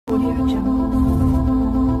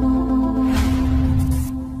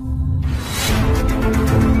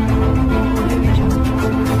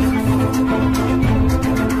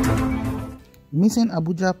Missing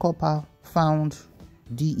Abuja copper found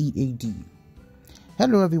DEAD.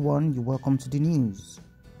 Hello everyone, you're welcome to the news.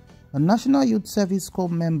 A National Youth Service Corps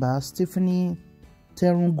member, Stephanie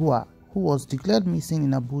Terungua, who was declared missing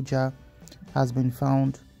in Abuja, has been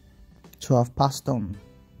found to have passed on.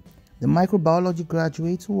 The microbiology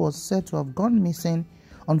graduate, who was said to have gone missing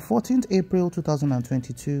on 14th April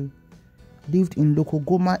 2022, lived in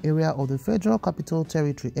Lokogoma area of the Federal Capital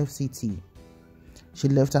Territory (FCT). She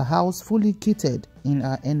left her house fully kitted in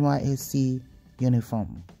her Nysc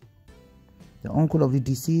uniform. The uncle of the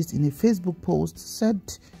deceased, in a Facebook post, said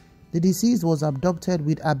the deceased was abducted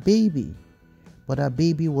with a baby, but her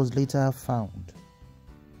baby was later found.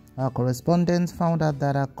 Our correspondent found out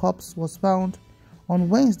that her corpse was found on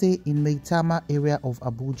Wednesday in Maitama area of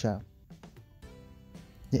Abuja.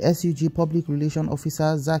 The SUG Public Relations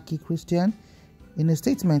Officer Zaki Christian, in a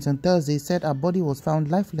statement on Thursday, said her body was found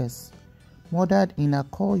lifeless, murdered in a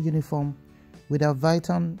corps uniform with her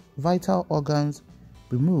vital organs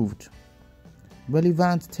removed.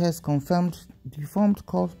 Relevant tests confirmed the deformed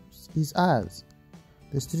corpse is ours.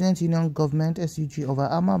 The Student Union Government SUG of our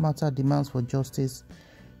alma mater demands for justice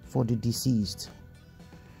for the deceased.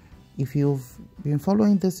 If you've been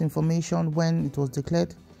following this information when it was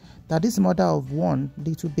declared that this mother of one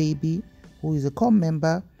little baby, who is a corps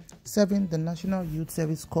member serving the National Youth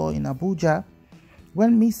Service Corps in Abuja,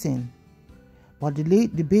 went missing, but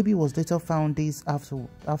the baby was later found days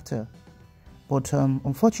after. But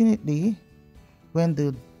unfortunately, when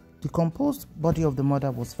the decomposed body of the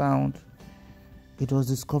mother was found, it was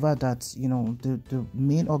discovered that the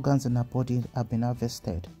main organs in her body have been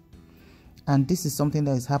harvested. And this is something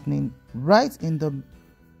that is happening right in the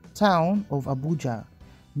town of Abuja,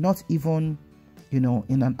 not even in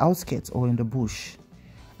an outskirts or in the bush.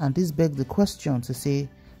 And this begs the question to say,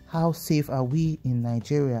 how safe are we in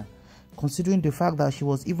Nigeria, considering the fact that she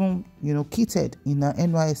was even kitted in her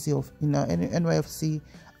NYFC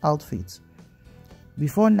outfit?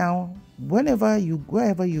 Before now, wherever you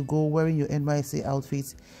go wearing your NYC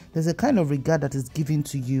outfit, there's a kind of regard that is given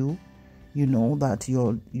to you, that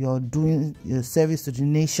you're doing your service to the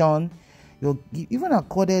nation. You're even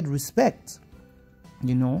accorded respect,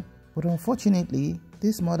 But unfortunately,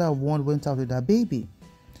 this mother of one went out with her baby.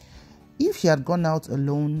 If she had gone out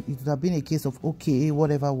alone, it would have been a case of okay,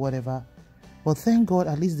 whatever. But thank God,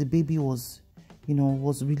 at least the baby was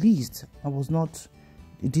released and was not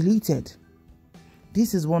deleted.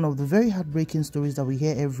 This is one of the very heartbreaking stories that we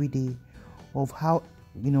hear every day of how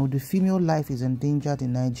the female life is endangered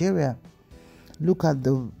in Nigeria. Look at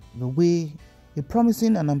the way a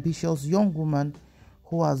promising and ambitious young woman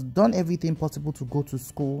who has done everything possible to go to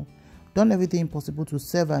school, done everything possible to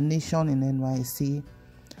serve her nation in NYC,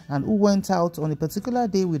 and who went out on a particular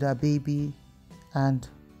day with her baby, and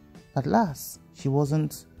at last she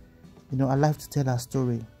wasn't alive to tell her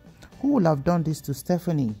story. Who would have done this to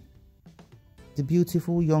Stephanie, the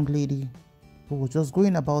beautiful young lady who was just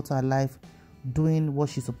going about her life, doing what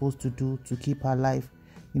she's supposed to do to keep her life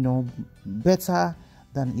better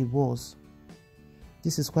than it was?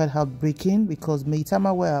 This is quite heartbreaking, because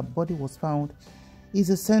Maitama, where her body was found, is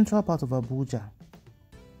a central part of Abuja.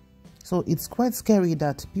 So it's quite scary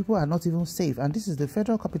that people are not even safe. And this is the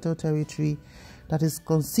Federal Capital Territory that is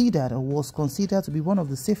considered, or was considered, to be one of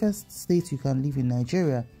the safest states you can live in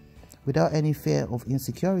Nigeria without any fear of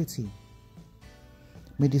insecurity.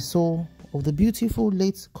 May the soul of the beautiful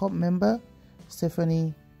late corps member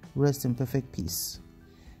Stephanie rest in perfect peace.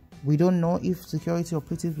 We don't know if security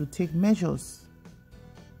operatives will take measures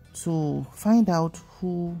to find out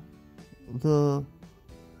who the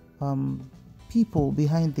people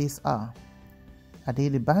behind this are. Are they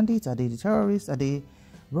the bandits? Are they the terrorists? Are they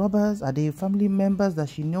robbers? Are they family members that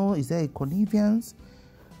she knows? Is there a connivance?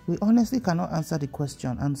 We honestly cannot answer the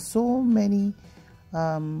question, and so many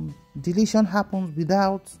deletion happens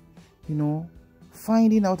without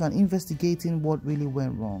finding out and investigating what really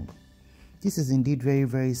went wrong. This is indeed very,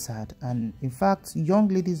 very sad, and in fact, young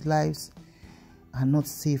ladies' lives are not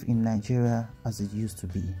safe in Nigeria as it used to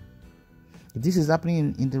be. If this is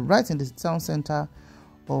happening in the town center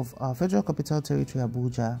of our Federal Capital Territory,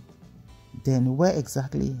 Abuja, then where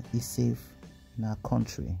exactly is safe in our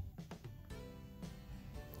country?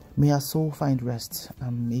 May our soul find rest,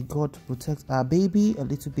 and may God protect our baby, a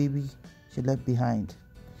little baby she left behind.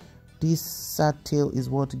 This sad tale is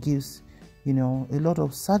what gives, a lot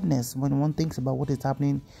of sadness when one thinks about what is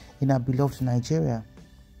happening in our beloved Nigeria.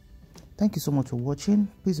 Thank you so much for watching.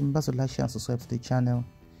 Please remember to like, share, and subscribe to the channel.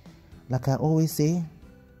 Like I always say,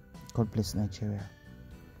 God bless Nigeria.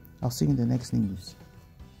 I'll see you in the next news.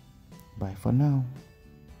 Bye for now.